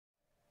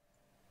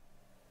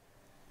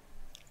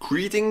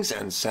Greetings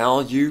and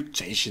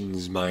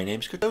salutations, my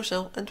name's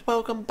Kartosael and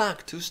welcome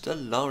back to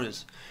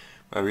Stellaris,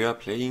 where we are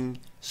playing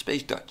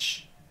Space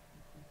Dutch.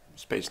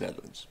 Space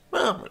Netherlands.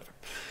 Well, whatever.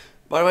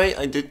 By the way,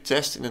 I did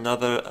test in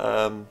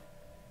another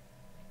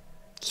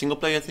single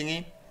player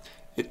thingy.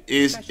 It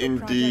is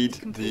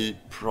indeed the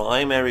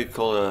primary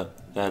color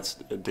that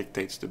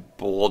dictates the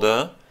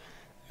border,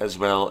 as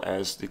well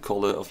as the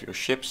color of your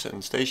ships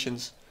and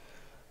stations,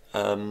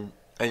 and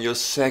your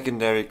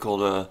secondary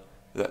color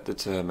that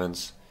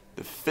determines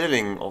the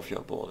filling of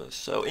your borders.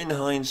 So in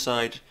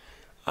hindsight,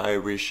 I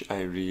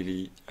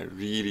really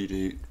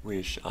do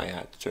wish I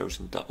had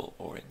chosen double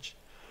orange.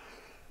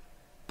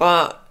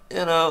 But,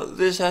 you know,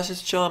 this has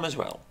its charm as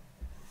well.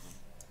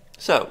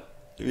 So,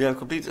 we have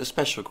completed a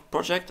special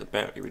project,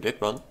 apparently we did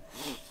one.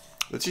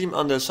 The team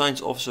under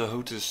Science Officer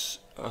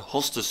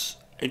Hostus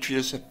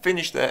Atreus have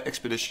finished their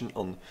expedition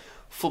on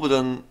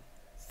Fulbedon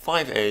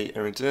 5A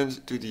and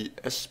returned to the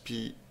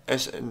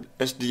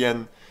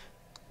SDN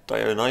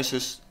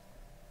Dionysus.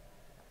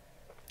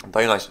 No,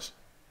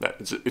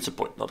 it's a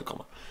point, not a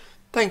comma.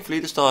 Thankfully,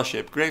 the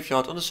starship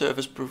graveyard on the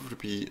surface proved to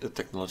be a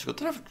technological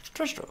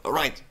treasure.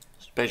 Alright,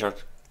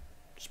 spaceyard,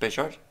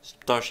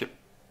 starship,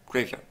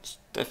 graveyard. It's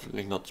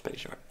definitely not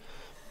spaceyard.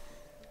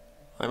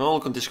 I'm all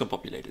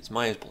discombobulated,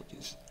 my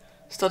apologies.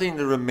 Studying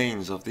the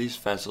remains of these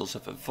vessels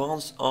have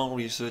advanced our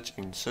research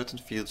in certain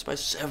fields by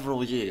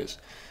several years,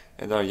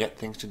 and there are yet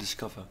things to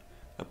discover.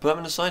 A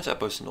permanent science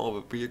outpost in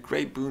orbit would be a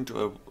great boon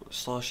to our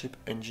starship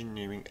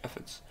engineering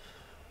efforts.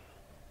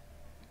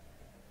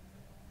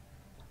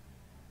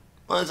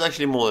 Well, it's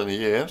actually more than a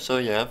year, so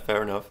yeah,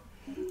 fair enough.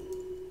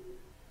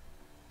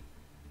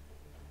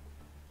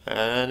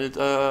 And it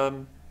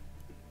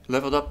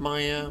leveled up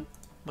my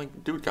my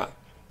dude guy.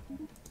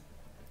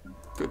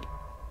 Good.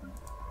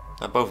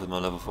 Now both of them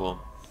are level 4.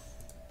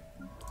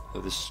 So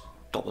this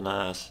stubborn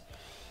ass.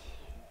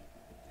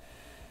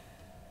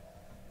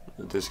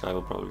 This guy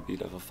will probably be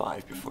level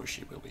 5 before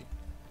she will be.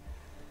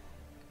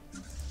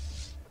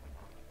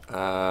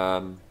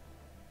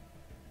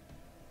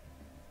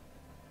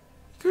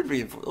 Good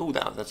reinforce. Oh,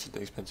 that's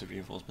an expensive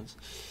reinforcements.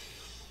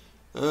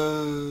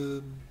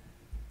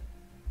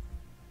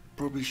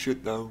 Probably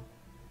should though.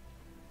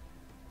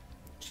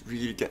 Should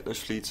really get those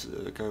fleets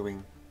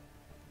going.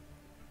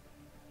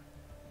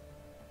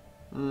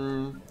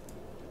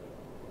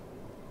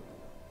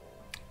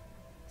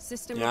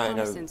 System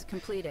reconnaissance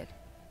completed.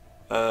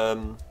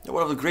 One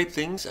of the great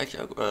things,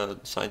 actually,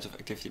 signs of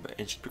activity by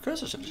ancient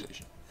precursor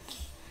civilization.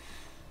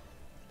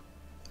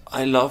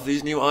 I love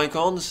these new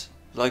icons.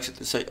 Like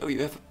to say, oh,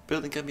 you have a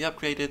building can be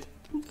upgraded.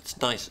 That's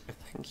nice.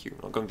 Thank you.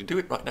 I'm not going to do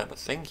it right now, but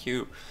thank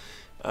you.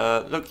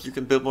 Look, you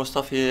can build more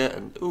stuff here,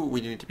 and oh,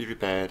 we need to be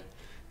repaired.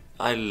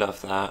 I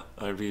love that.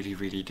 I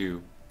really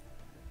do.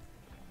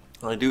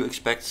 I do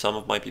expect some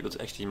of my people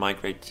to actually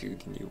migrate to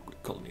the new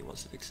colony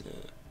once it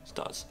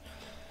starts.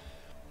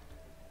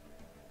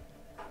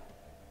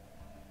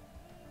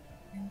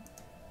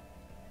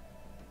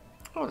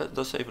 Oh, that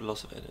does save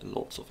lots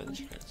of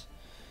energy credits.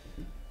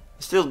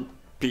 Still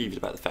peeved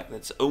about the fact that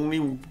it's only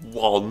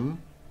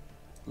one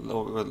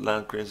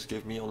land credits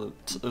give me on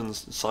a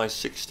size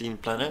 16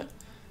 planet.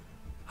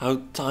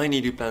 How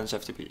tiny do planets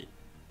have to be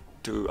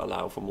to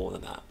allow for more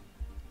than that?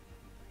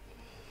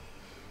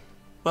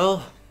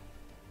 Well,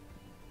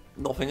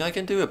 nothing I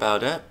can do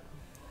about it.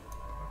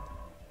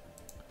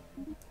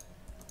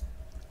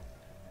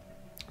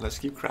 Let's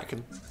keep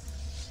cracking.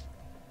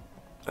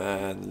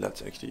 And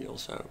let's actually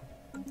also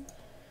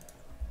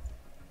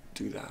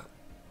do that.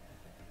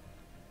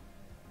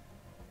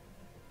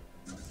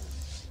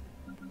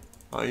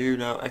 Are you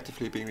now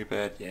actively being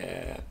repaired?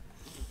 Yeah.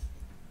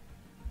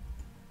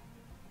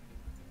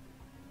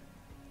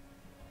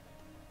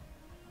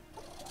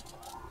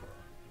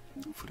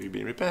 Fully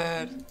being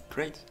repaired.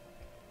 Great.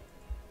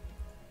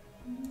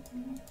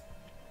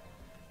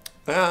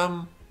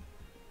 That's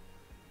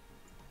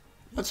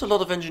a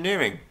lot of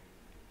engineering.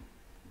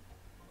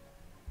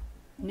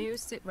 New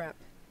sitrep.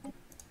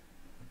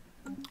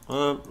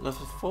 Level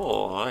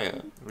 4,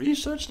 higher.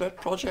 Research that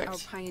project. Our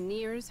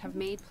pioneers have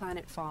made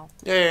planetfall.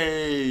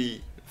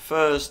 Yay!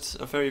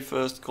 A very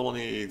first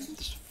colony,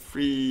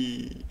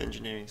 free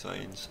engineering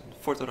science,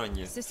 Fort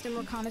Oranje. System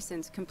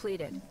reconnaissance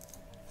completed.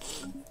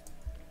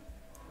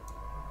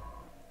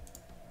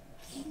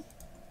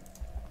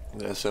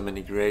 There's so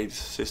many great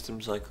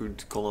systems I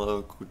could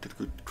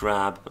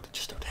grab, but I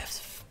just don't have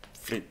the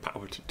fleet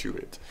power to do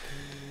it.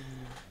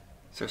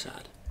 So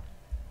sad.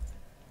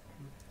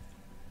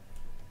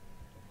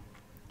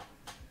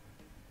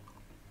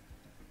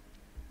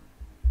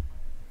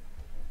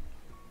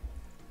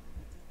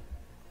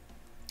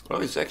 Oh,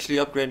 it's actually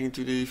upgrading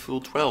to the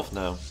full 12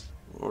 now,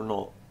 or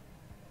not?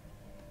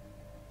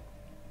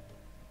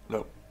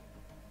 No.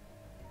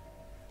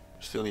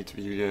 Still need to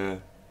be.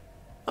 Oh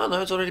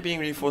no, it's already being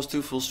reinforced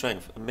to full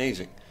strength.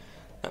 Amazing.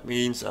 That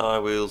means I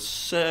will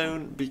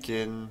soon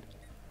begin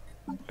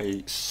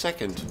a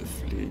second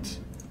fleet.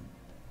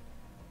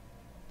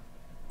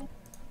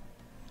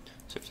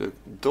 So if the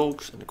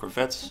dogs and the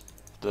corvettes,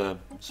 the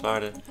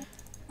zwaarden,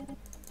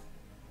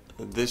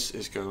 this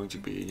is going to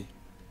be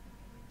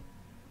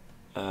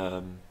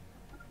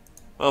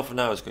well, for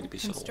now it's going to be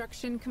subtle.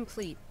 Construction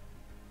complete.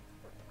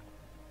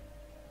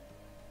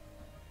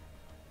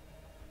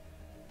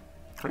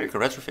 Oh, you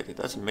can retrofit it,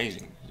 that's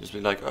amazing. Just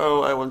be like,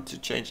 oh, I want to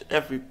change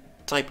every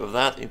type of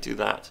that into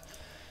that.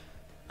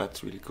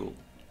 That's really cool.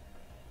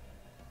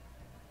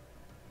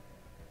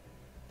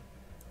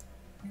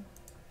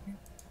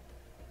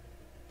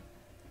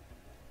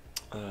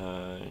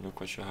 I'm not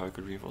quite sure how I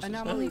could reinforce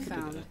Anomaly this.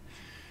 found.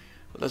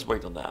 But let's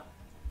wait on that.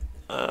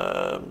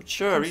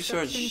 Sure,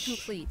 research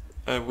complete.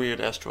 a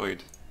weird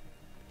asteroid.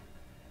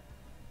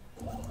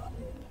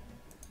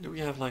 Do we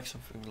have like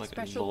something like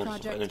Special a lot of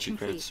project energy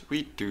complete. credits?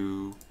 We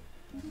do.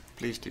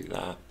 Please do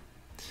that.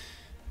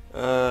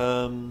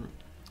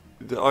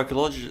 The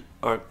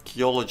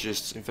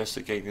archaeologists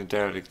investigating the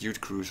derelict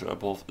Ute cruiser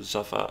above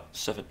Zaffa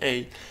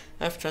 7A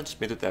have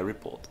transmitted their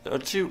report. There are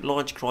two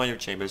large cryo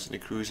chambers in the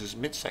cruiser's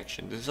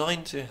midsection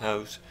designed to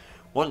house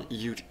one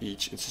Ute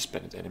each in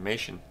suspended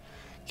animation.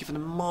 Given the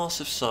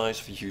massive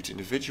size of Ute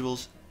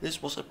individuals,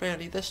 this was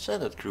apparently the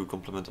standard crew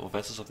complement of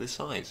vessels of this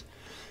size.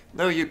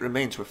 No Ute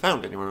remains were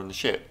found anywhere on the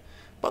ship,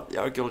 but the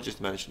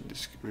archaeologists managed to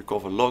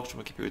recover logs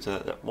from a computer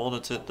that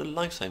monitored the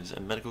life sciences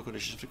and medical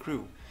conditions of the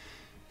crew.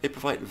 They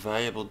provide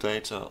valuable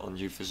data on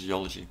Ute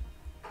physiology.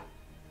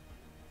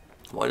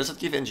 Why does it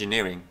give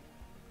engineering?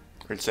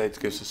 I'd say it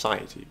gives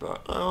society,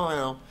 but oh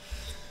well.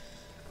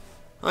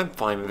 I'm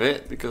fine with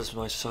it, because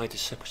my society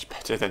is so much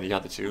better than the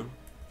other two.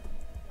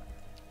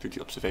 Do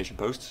the observation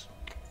posts.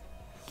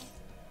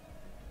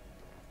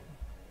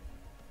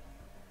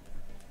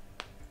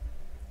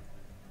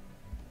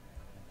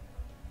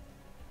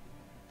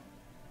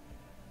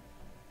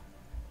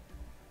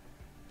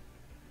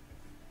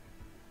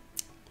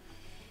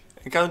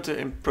 Encounter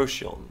in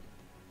Procyon.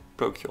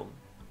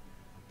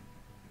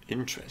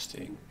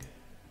 Interesting.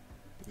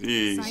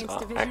 These Science are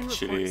division report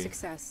actually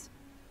success.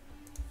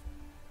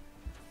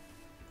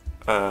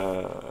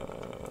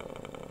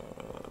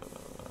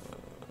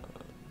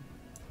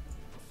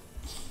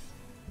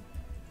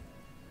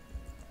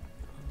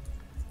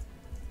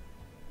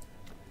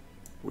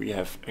 We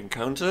have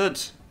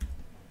encountered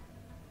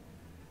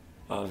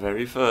our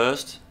very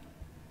first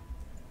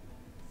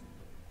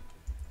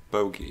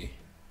bogey.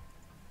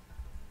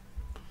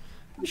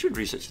 We should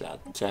research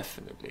that,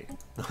 definitely.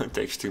 It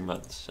takes 2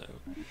 months, so.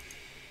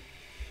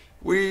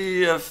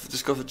 We have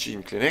discovered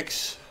gene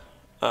clinics.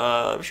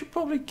 We should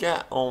probably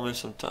get on with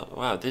some tab.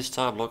 Wow, this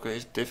tab blocker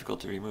is difficult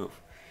to remove.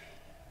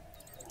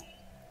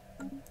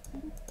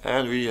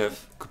 And we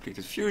have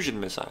completed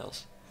fusion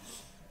missiles.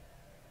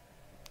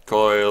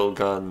 Coil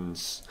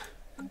guns.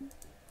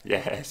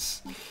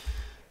 Yes.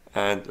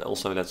 And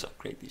also let's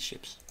upgrade these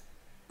ships.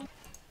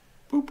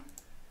 Boop.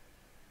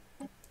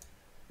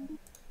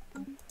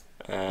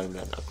 And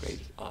then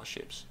upgrade our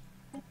ships.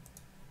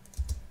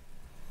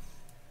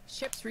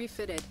 Ships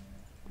refitted.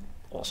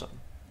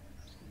 Awesome.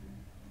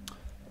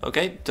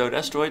 Okay, Toad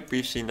Asteroid,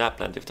 we've seen that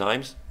plenty of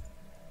times.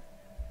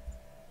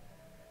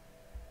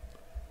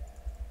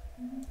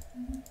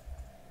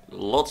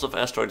 Lots of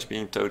asteroids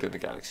being towed in the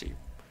galaxy.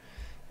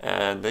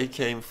 And they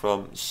came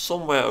from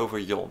somewhere over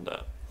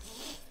yonder.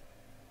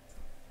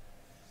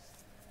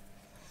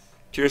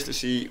 Curious to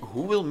see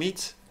who will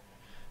meet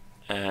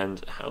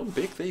and how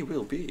big they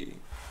will be.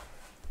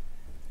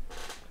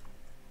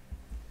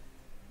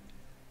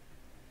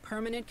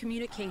 Permanent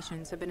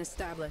communications have been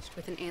established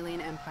with an alien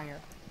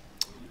empire.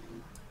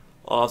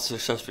 After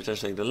successfully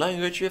translating the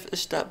language, we have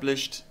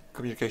established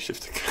communication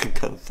with the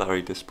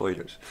Canthari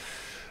despoilers.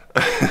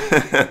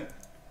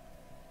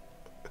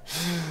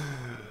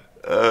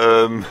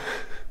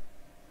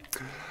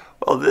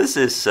 Well, this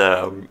is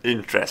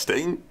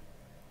interesting.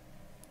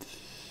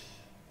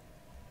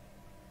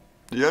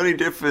 The only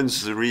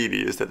difference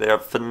really is that they are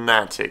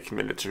fanatic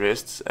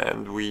militarists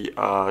and we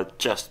are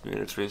just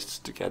militarists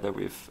together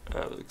with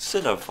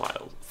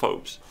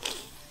xenophobes.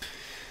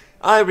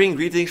 I bring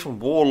greetings from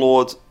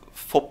Warlord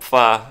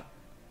Fopfa,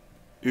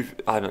 the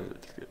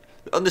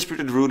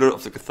undisputed ruler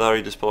of the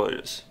Cathari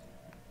despoilers.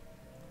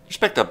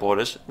 Respect our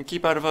borders and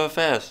keep out of our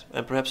affairs,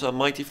 and perhaps our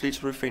mighty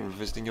fleets will refrain from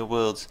visiting your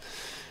worlds.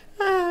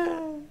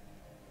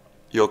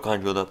 Your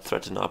kind will not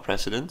threaten our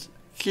precedent.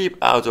 Keep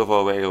out of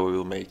our way or we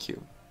will make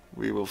you.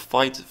 We will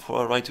fight for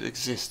our right to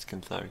exist,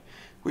 Canthari.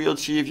 We will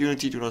achieve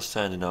unity, do not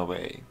stand in our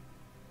way.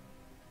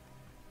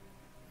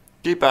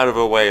 Keep out of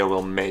our way or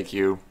we'll make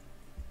you.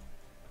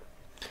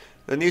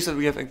 The news that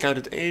we have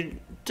encountered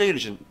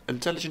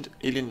intelligent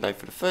alien life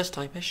for the first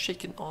time has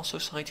shaken our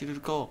society to the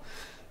core.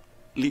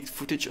 Leaked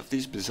footage of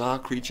these bizarre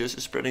creatures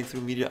is spreading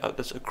through media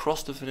outlets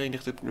across the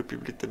Verenigde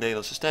Republiek de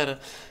Nederlandse Sterren,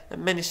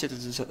 and many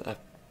citizens have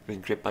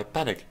been gripped by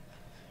panic.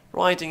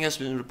 Rioting has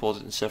been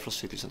reported in several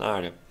cities on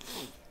Aarde.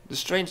 The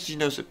strange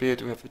Xenos appear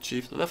to have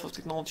achieved a level of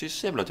technology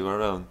similar to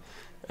our own,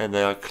 and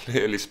they are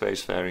clearly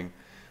spacefaring.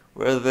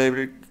 Whether they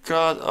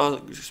regard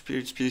our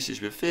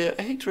species with fear,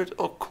 hatred,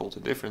 or cold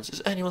indifference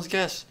is anyone's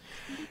guess,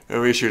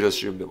 and we should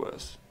assume the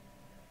worst.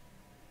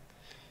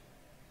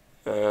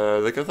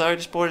 The Kartosael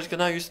spoilers can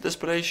now use the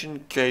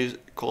desperation case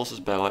causes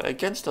battle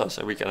against us,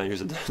 and we can now use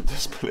the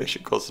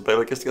desperation causes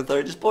battle against the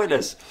Kartosael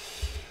spoilers.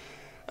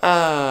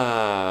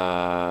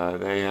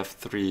 They have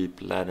 3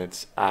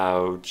 planets.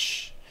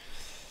 Ouch.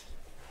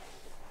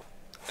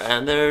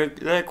 And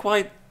they're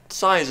quite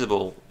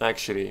sizable,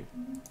 actually.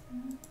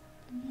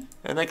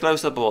 And they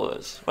closed their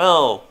borders.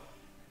 Well,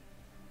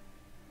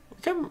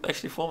 we can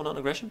actually form a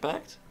non-aggression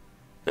pact.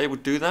 They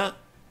would do that.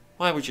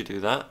 Why would you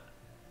do that?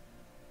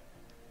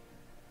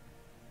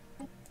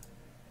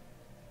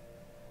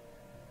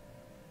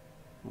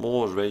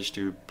 More rage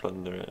to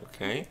plunder.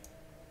 Okay.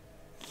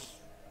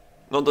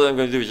 Not that I'm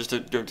going to do it, just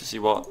going to see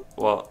what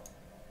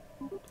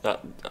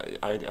that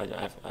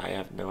I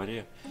have no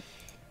idea.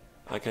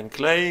 I can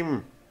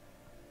claim.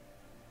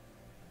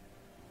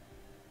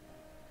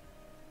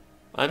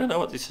 I don't know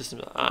what these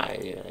systems are.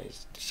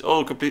 It's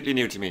all completely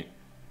new to me.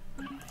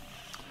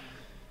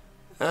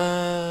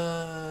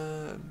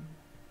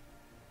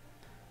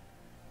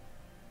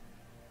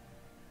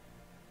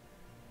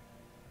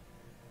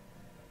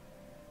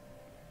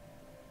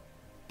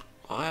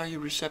 Why are you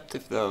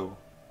receptive though?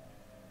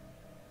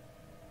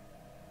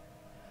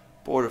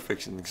 Border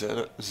fiction,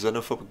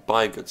 xenophobic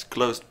bigots,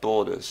 closed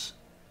borders,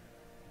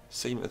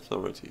 same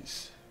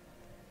authorities.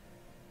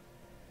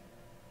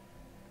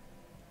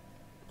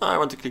 I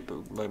want to keep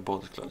my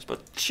borders closed,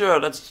 but sure,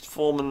 let's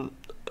form an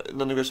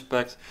non-aggressive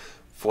pact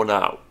for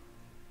now.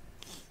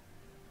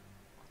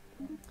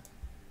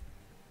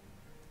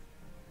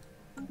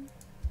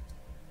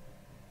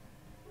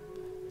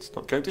 It's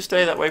not going to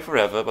stay that way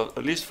forever, but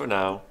at least for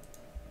now.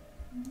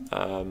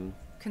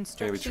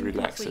 Maybe to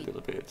relax a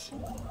little bit.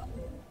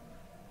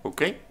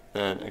 Okay,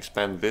 then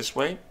expand this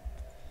way.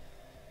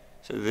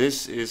 So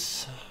this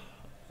is...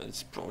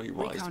 It's probably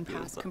wise to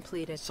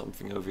build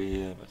something over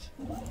here, but...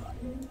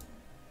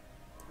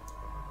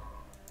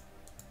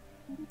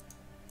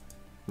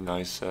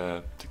 Nice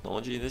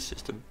technology in this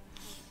system.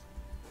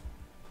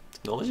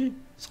 Technology?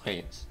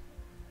 Science.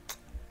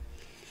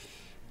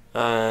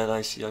 And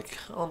I see I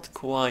can't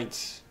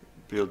quite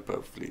build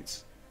both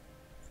fleets.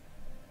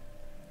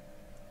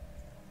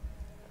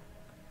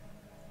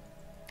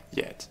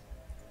 Yet.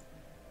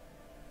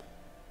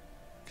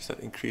 Because that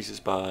increases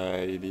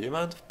by the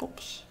amount of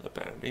pops,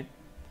 apparently.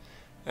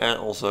 And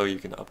also you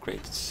can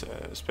upgrade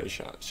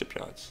space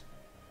shipyards.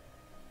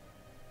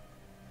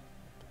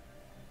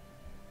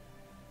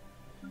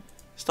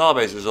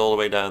 Starbase is all the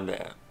way down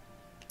there.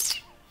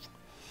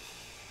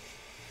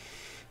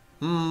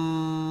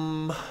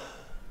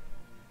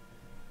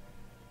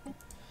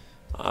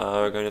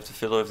 We're going to have to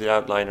fiddle with the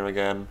outliner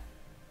again.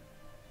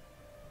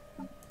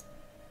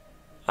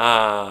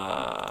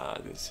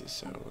 This is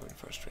so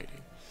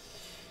frustrating.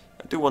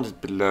 I do want it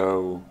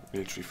below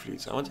military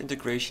fleets. I want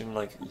integration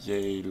like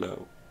yay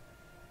low.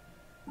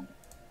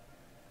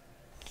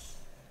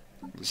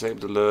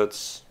 Disabled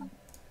alerts.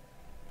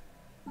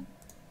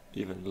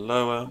 Even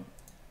lower.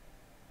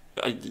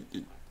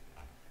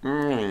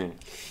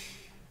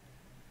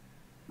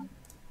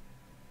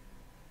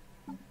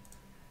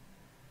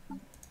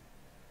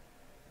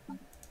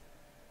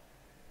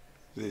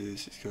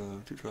 This is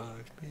going to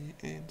drive me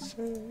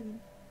insane.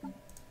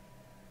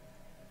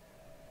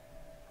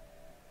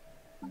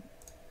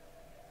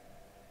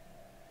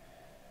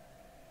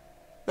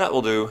 That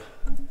will do.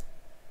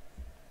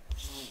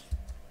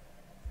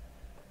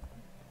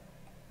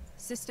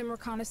 System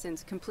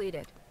reconnaissance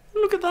completed.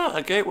 Look at that,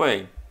 a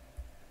gateway.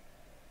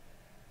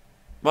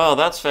 Well,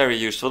 that's very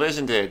useful,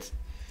 isn't it?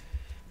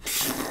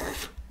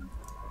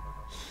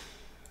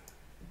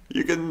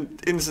 You can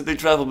instantly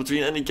travel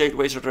between any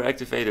gateways that are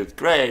activated.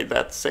 Great,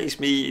 that saves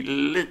me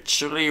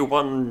literally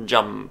 1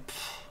 jump.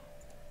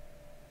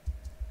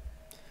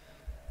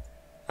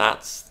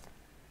 That's...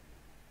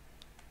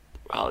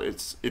 Well,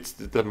 it's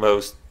the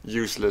most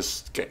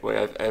useless gateway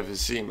I've ever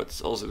seen, but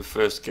it's also the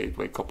first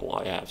gateway couple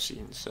I have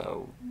seen,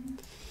 so...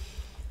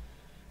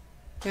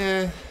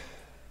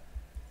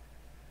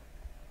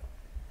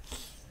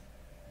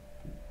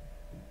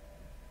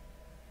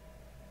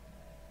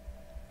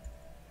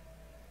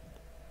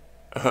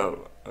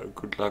 Oh,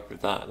 good luck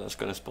with that. That's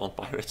gonna spawn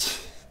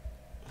pirates.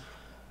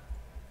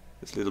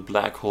 This little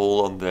black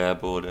hole on their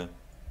border.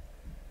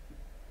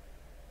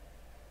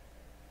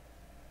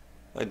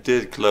 I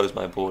did close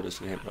my borders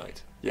to him,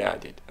 right? Yeah, I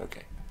did.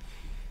 Okay.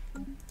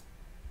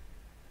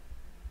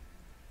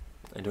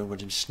 I don't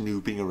want him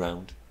snooping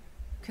around.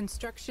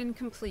 Construction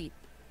complete.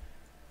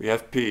 We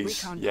have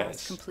peace, Recon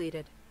yes.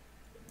 completed.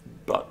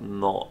 But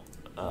not...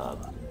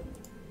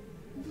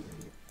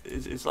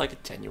 it's like a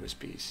tenuous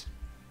peace.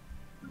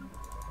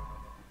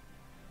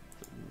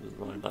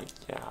 Like,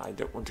 yeah, I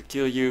don't want to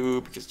kill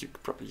you because you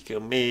could probably kill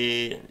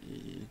me.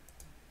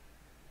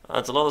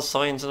 That's a lot of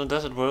science in a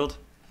desert world.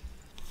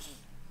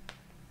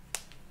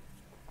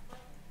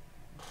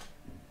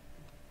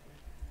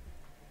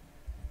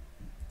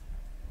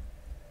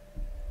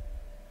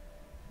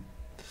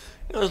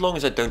 You know, as long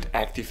as I don't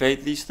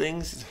activate these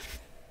things,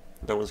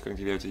 no one's going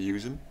to be able to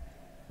use them.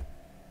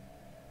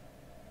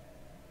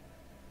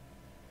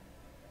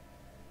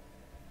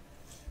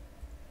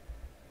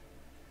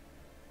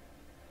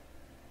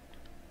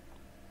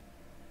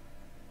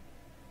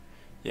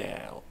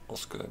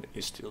 Scum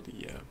is still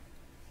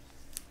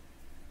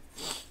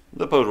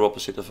the polar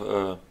opposite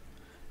of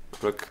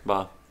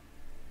Rukba.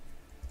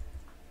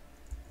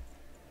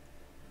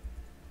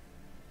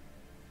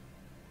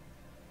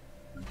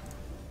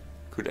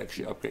 Could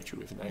actually upgrade you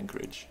with an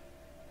anchorage.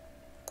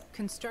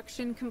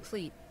 Construction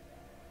complete.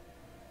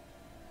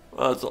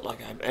 Well, it's not like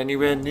I'm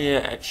anywhere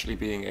near actually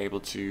being able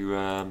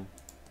to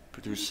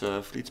produce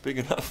fleets big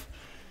enough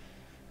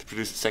to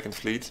produce a second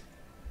fleet.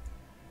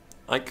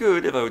 I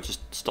could if I would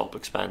just stop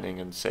expanding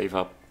and save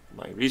up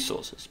my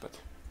resources, but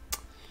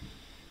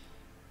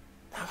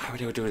how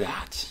would I do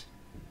that?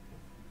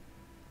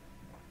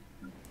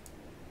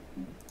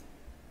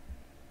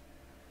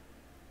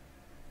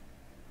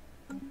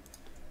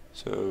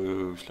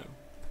 So slow.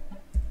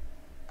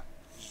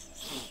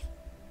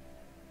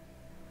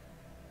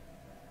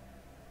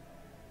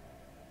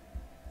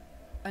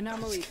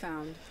 Anomaly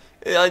found.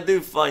 Yeah, I do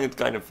find it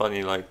kind of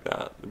funny like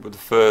that, but the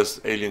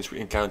first aliens we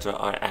encounter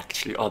are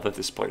actually other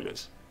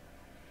despoilers.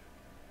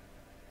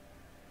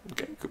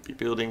 Okay, could be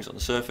buildings on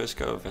the surface,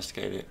 go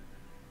investigate it.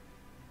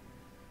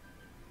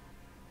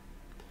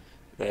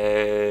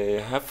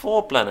 They have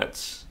 4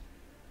 planets.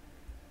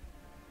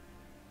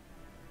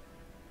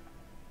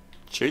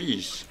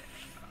 Jeez.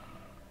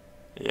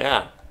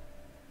 Yeah.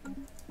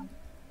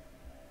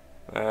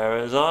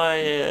 Whereas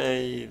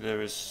there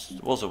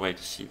was a way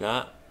to see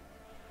that.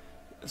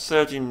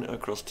 13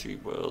 across 2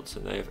 worlds,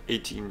 and they have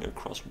 18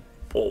 across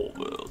 4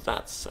 worlds.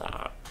 That's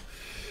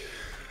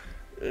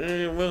well,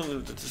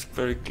 it's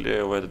very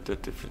clear where the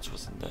difference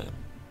was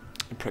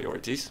in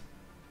priorities.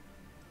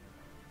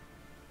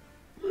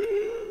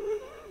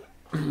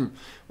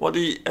 What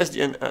the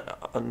SDN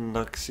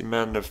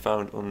Anaximander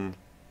found on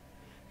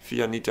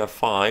Vianita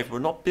 5 were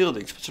not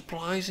buildings, but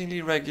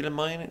surprisingly regular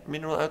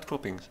mineral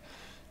outcroppings.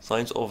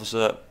 Science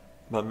officer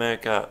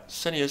Mamerka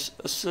Senius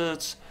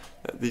asserts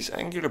that these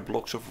angular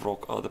blocks of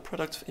rock are the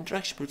product of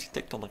interaction between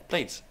tectonic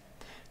plates.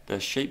 Their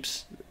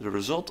shapes the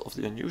result of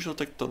the unusual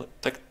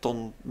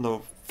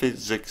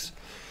tectonophysics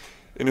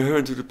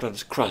inherent to the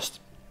planet's crust.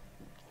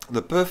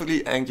 The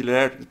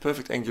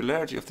perfect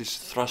angularity of these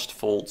thrust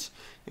folds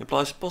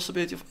implies the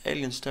possibility of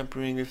aliens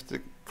tampering with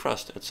the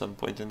crust at some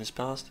point in this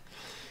past.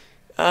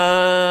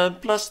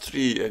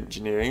 +3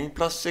 engineering,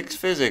 +6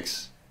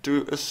 physics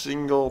to a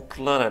single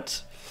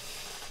planet.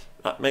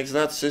 That makes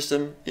that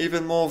system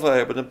even more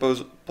viable than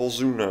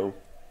Polzuno.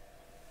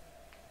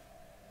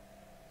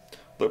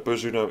 Though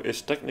Polzuno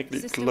is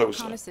technically System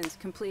closer. reconnaissance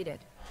completed.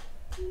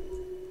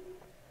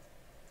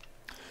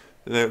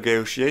 The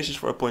negotiations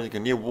for appointing a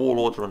new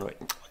warlord run away.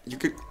 You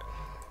could.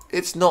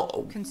 It's not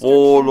a Construction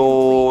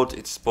warlord. complete.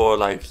 It's more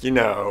like, you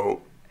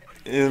know.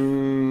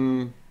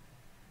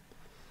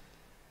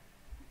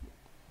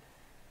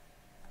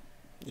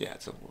 Yeah,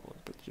 it's a warlord,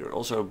 but you're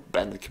also a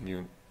bandit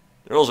commune.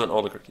 You're also an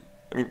oligarchy.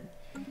 I mean,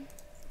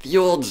 the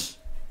odds.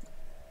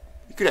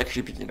 You could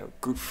actually be, you know,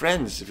 good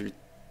friends if you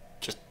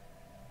just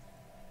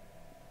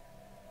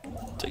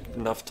take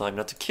enough time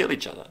not to kill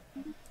each other.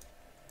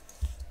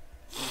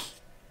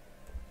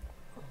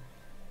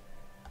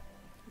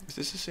 Is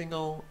this a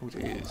single? Oh, it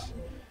is.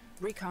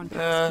 Recon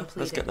pass completed.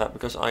 Let's get that,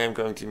 because I am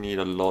going to need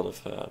a lot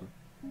of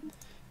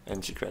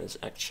energy credits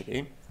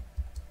actually.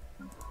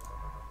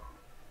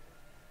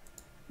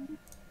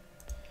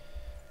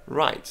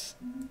 Right.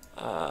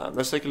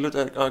 Let's take a look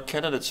at our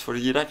candidates for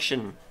the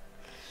election.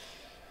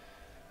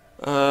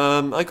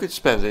 I could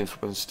spend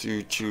influence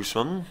to choose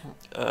one.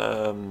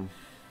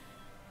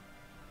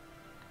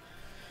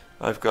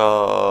 I've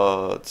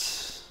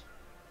got.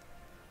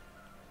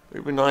 It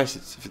would be nice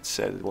if it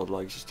said it was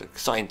like just a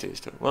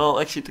scientist. Well,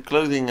 actually, the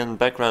clothing and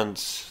background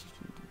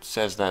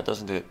says that,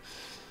 doesn't it?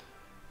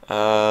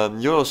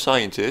 You're a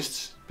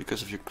scientist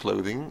because of your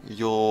clothing.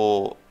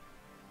 You're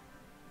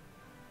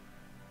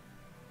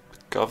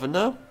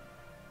governor.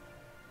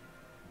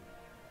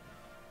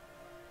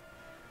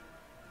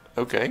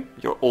 Okay,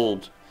 you're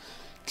old.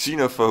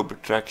 Xenophobe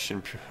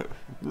attraction,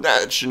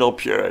 national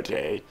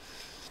purity.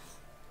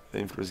 The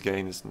influence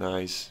gain is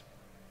nice.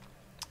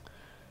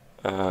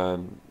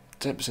 10%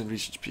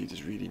 research speed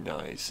is really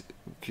nice.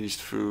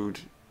 Increased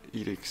food,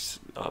 edicts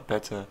are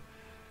better.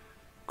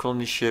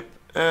 Colony ship,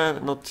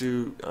 not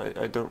too.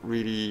 I don't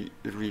really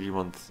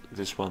want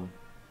this one,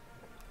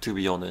 to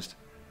be honest.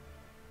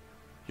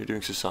 You're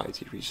doing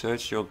society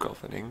research. You're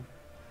governing.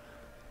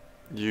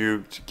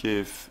 You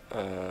give.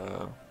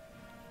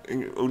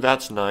 Oh,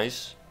 that's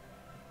nice.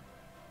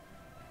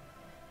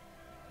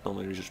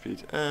 Normal research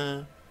speed.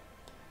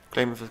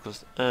 Claim of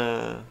cost.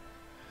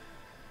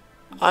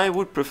 I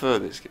would prefer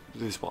this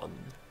one,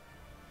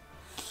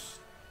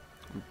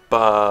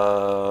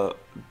 but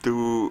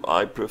do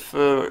I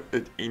prefer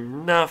it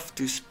enough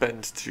to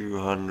spend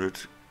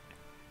 200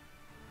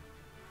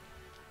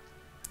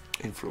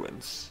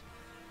 influence?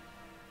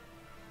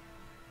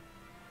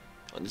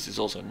 And this is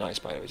also nice,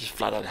 by the way, just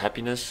flat out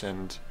happiness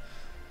and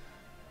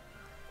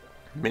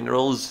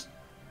minerals,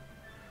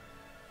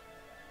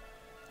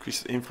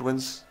 increased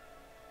influence.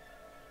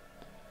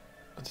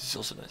 This is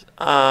also nice.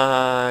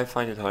 I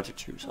find it hard to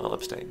choose. I'll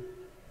abstain.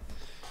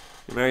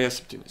 Numeria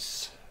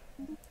Septimus.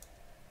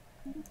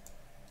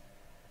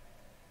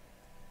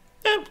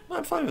 Yeah,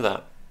 I'm fine with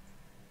that.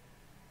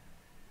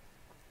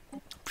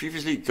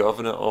 Previously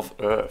governor of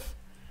Earth.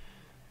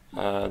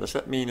 Does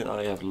that mean that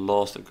I have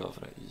lost a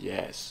governor?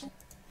 Yes.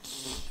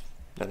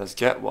 Then let's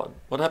get one.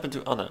 What happened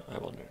to Anna, I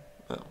wonder?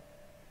 Well.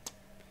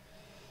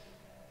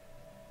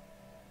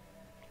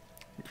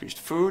 Increased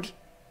food.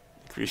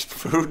 Increased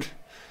food.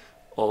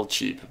 All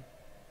cheap.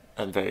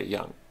 And very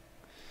young.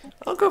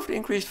 I'll go for the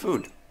increased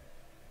food.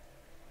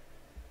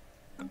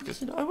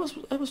 Because, you know, I was,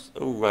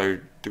 oh, I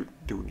do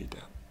need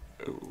that.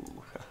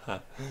 Oh,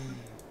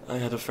 I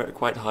had a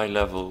quite high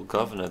level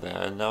governor there,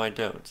 and now I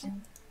don't.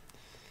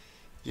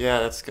 Yeah,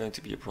 that's going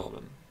to be a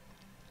problem.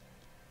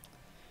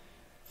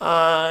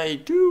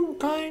 I do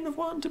kind of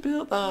want to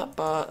build that,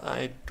 but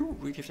I don't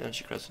really have the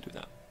energy credits to do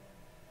that.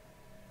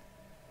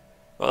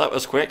 Well, that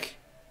was quick.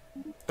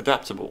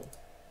 Adaptable.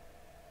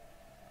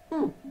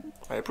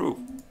 I approve.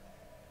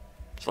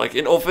 It's like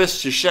in office,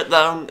 she shut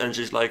down and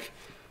she's like,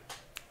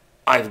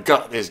 I've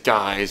got this,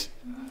 guys.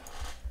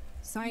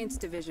 Science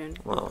division.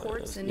 Well,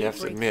 Reports you have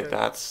to admit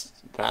that's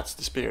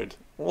the spirit.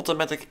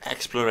 Automatic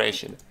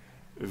exploration.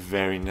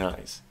 Very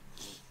nice.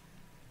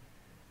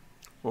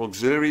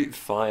 Auxiliary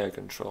fire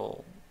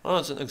control. Oh,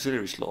 it's an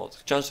auxiliary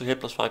slot. Chance to hit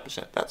plus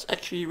 5%. That's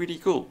actually really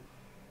cool.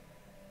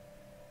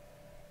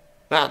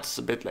 That's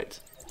a bit late.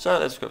 So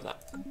let's go with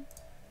that.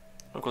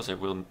 Of course I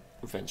will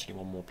eventually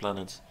want more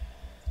planets.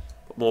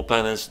 But more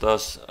planets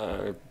does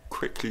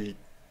quickly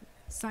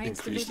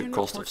increase the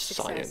cost of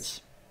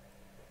science.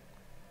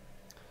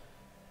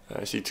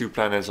 I see 2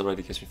 planets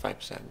already gives me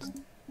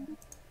 5%.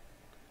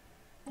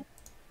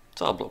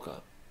 Star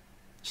blocker.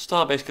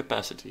 Starbase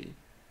capacity.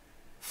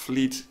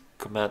 Fleet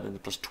command in the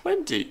plus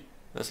 20.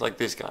 That's like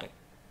this guy.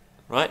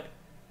 Right?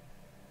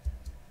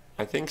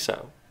 I think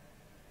so.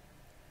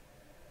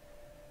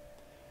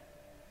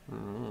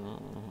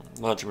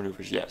 Larger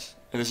maneuvers, yes.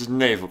 And this is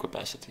naval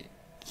capacity.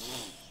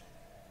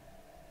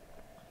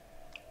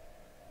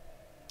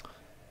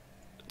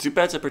 To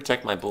better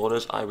protect my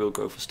borders, I will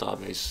go for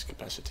starbase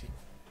capacity.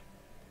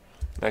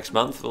 Next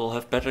month we'll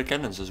have better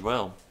cannons as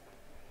well.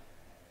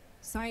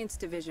 Science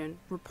division.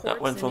 Reports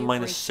That went from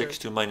 -6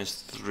 to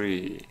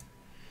 -3.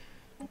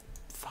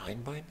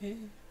 Fine by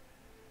me.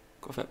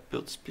 Go for that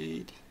build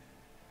speed.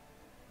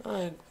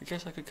 I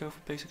guess I could go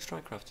for basic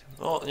strikecraft.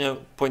 Oh, you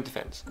know, point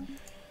defense.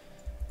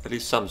 At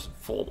least some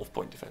form of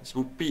point defense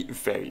would be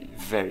very,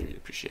 very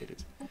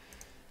appreciated.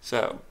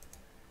 So,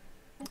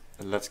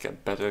 let's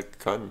get better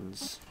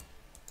guns.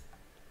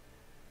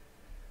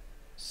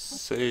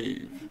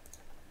 Save.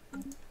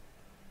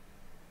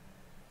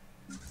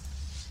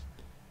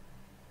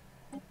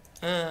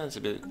 It's a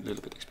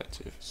little bit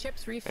expensive.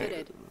 Ships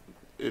refitted.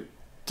 It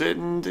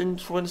didn't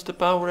influence the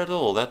power at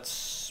all.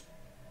 That's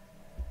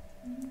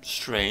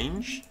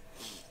strange,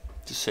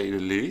 to say the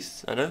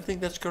least. I don't think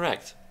that's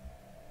correct.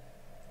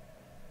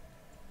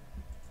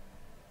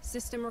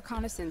 System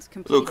reconnaissance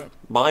completed. Look,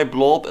 my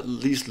blob at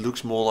least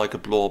looks more like a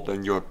blob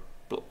than your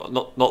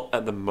not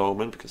at the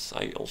moment, because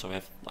I also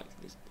have like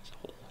this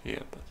hole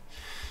here, but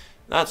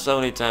that's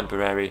only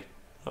temporary.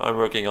 I'm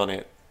working on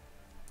it.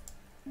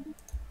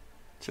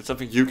 Is it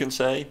something you can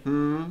say?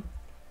 No.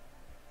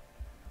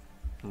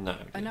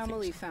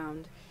 Anomaly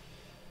found.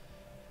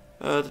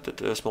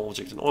 The small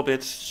object in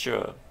orbit,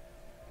 sure.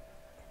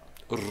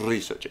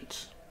 Research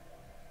it.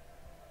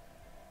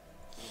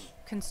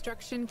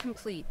 Construction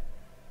complete.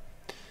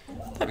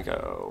 There we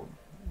go.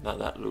 Now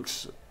that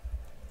looks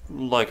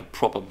like a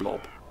proper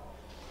blob.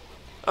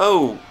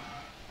 Oh!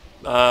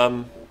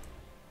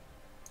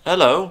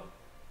 Hello?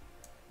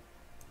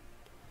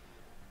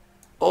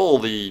 All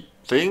the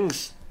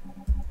things?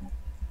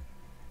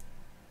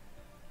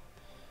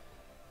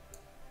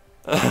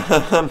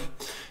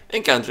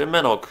 Encounter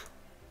Menok.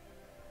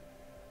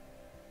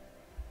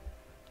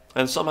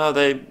 And somehow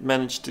they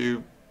managed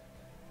to...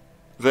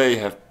 They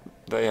have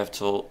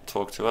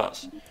talked to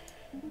us.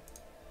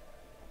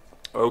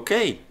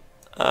 Okay.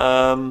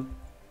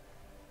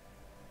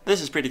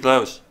 This is pretty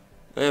close.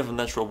 They have a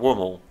natural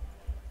wormhole.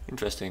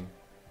 Interesting.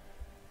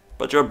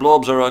 But your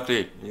blobs are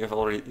ugly. You have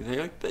already...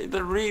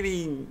 They're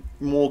really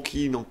more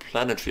keen on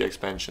planetary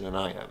expansion than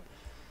I am.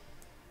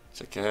 It's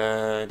like,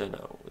 I don't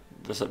know.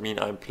 Does that mean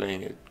I'm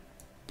playing it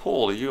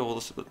poorly, or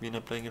does that mean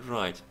I'm playing it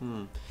right?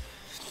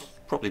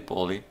 Probably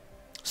poorly.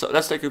 So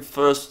let's take a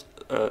first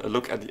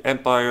look at the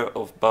Empire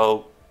of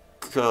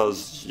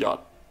Balkazyata.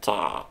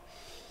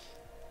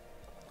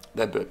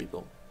 They're bird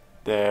people.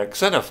 They're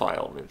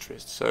xenophile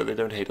militarists, so they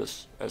don't hate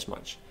us as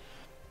much.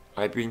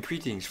 I bring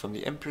greetings from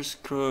the Empress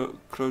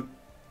Krodyuk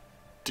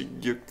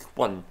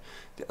I,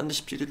 the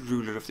undisputed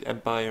ruler of the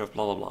Empire of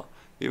blah blah blah.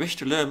 We wish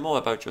to learn more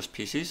about your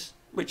species.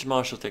 Which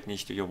martial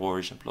techniques do your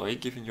warriors employ,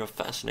 given your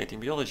fascinating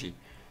biology?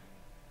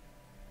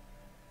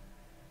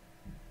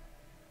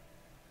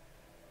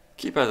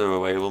 Keep out of our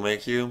way will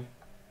make you.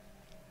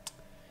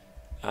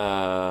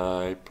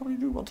 I probably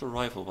do want to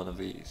rival one of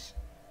these,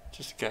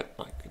 just to get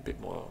like a bit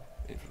more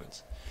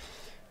influence.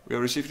 We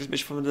have received this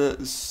mission from the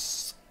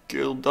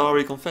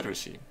Skildari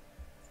Confederacy.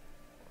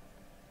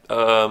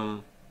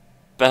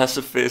 That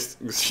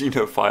pacifist,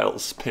 xenophile,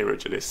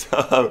 spiritualist.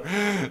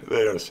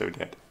 They are so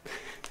dead.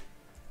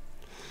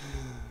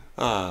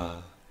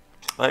 I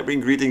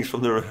bring greetings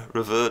from the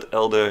revered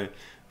elder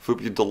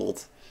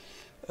Fubudolot,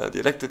 the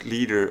elected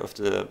leader of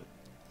the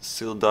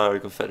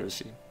Sildari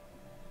Confederacy.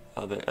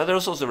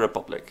 There's also the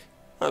Republic.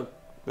 Oh,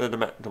 the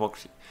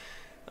democracy.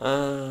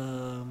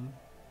 No,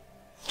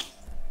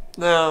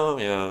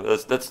 yeah,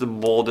 that's the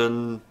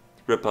modern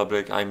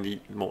Republic. I'm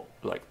the more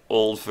like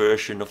old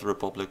version of the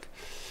Republic.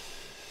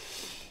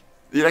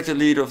 The elected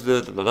leader of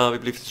the we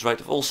believe it's the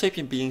right of all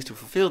sapient beings to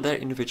fulfill their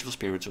individual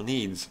spiritual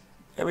needs.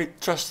 And we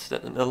trust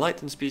that an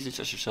enlightened species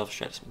as yourself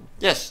shares them.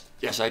 Yes,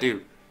 yes I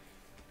do.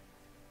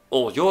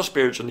 All your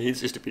spiritual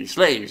needs is to be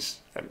slaves,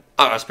 and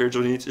our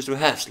spiritual needs is to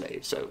have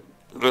slaves, so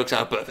it works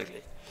out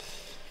perfectly.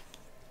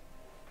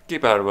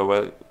 Keep out of our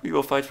way, we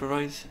will fight for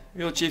right,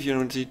 we will achieve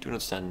unity, do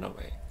not stand in our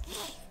way.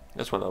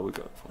 That's what I would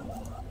go for.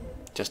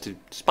 Just to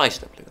spice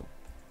it up a little.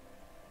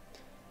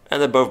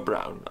 And they're both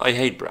brown. I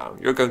hate brown.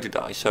 You're going to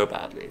die so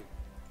badly.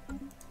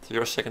 So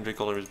your secondary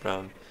color is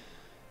brown.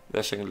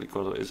 Their secondary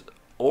color is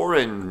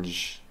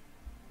orange.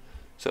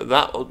 So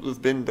that would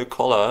have been the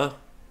color.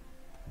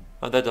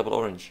 Oh, they're double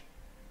orange.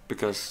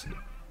 Because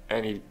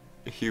any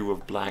hue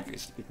of black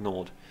is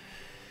ignored.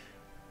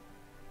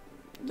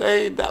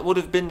 That would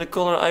have been the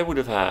color I would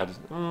have had.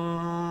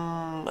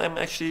 I'm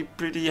actually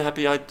pretty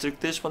happy I took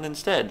this one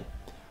instead.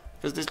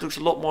 Because this looks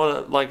a lot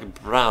more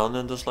like brown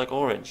than just like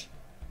orange.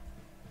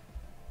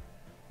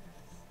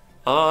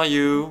 Are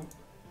you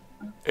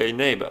a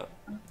neighbor?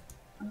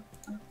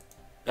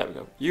 There we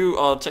go. You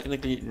are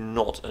technically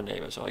not a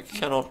neighbor, so I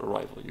cannot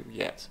rival you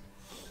yet.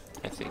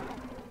 I think.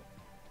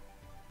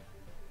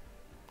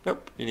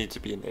 Nope, you need to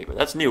be a neighbor.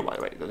 That's new, by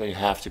the way, that you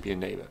have to be a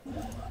neighbor.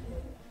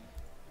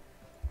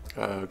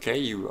 Okay,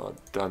 you are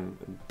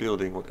done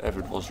building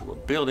whatever it was you were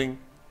building.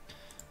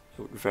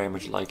 I would very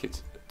much like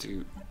it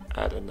to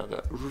add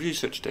another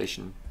research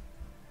station.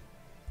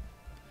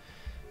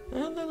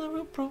 And then I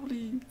will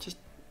probably just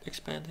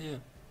expand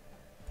here.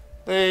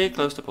 They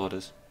close the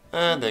borders.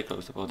 And they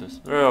close the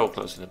borders. They're all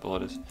closing the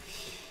borders.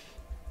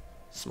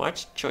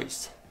 Smart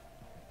choice.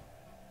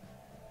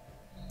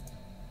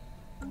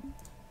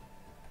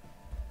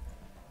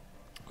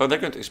 Oh, they're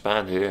going to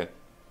expand here.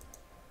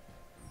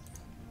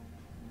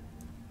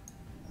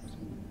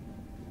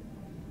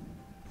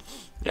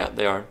 Yeah,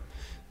 they are.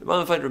 The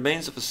mummified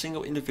remains of a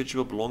single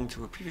individual belonging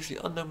to a previously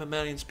unknown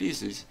mammalian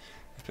species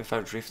have been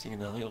found drifting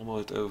in a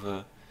helmet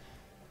over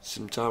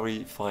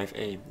Centauri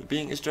 5A. The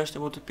being is dressed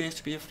in what appears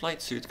to be a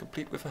flight suit,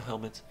 complete with a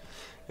helmet.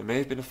 It may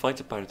have been a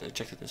fighter pilot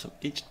ejected in some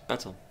aged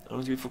battle,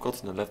 only to be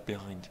forgotten and left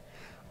behind.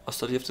 Our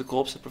study of the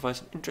corpse has provided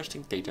some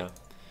interesting data.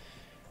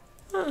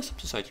 Some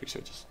society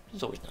researchers.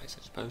 It's always nice,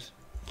 I suppose.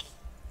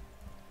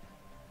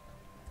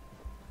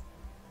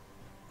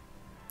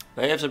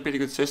 They have some pretty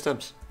good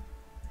systems.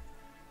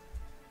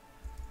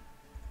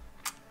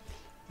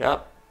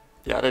 Yeah,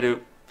 they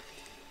do.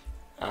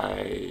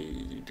 I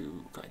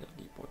do kind of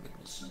need more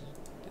minerals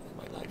in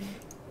my life.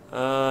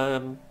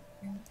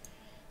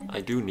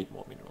 I do need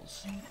more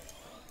minerals.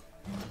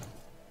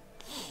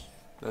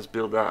 Let's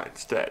build that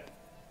instead.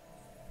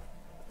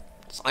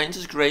 Science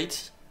is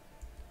great,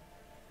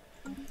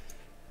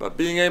 but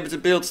being able to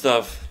build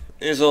stuff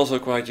is also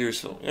quite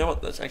useful. You know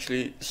what? Let's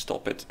actually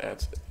stop it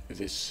at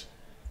this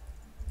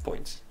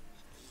point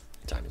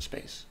in time and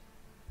space.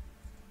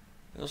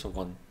 There's also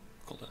one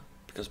color.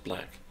 Because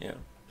black, yeah.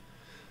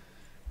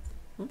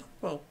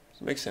 Well,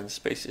 it makes sense.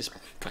 Space is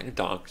kind of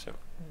dark, so.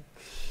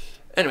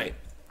 Anyway,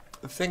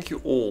 thank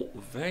you all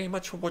very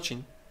much for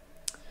watching.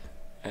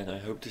 And I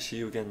hope to see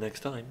you again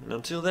next time. And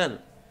until then,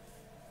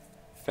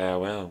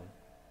 farewell.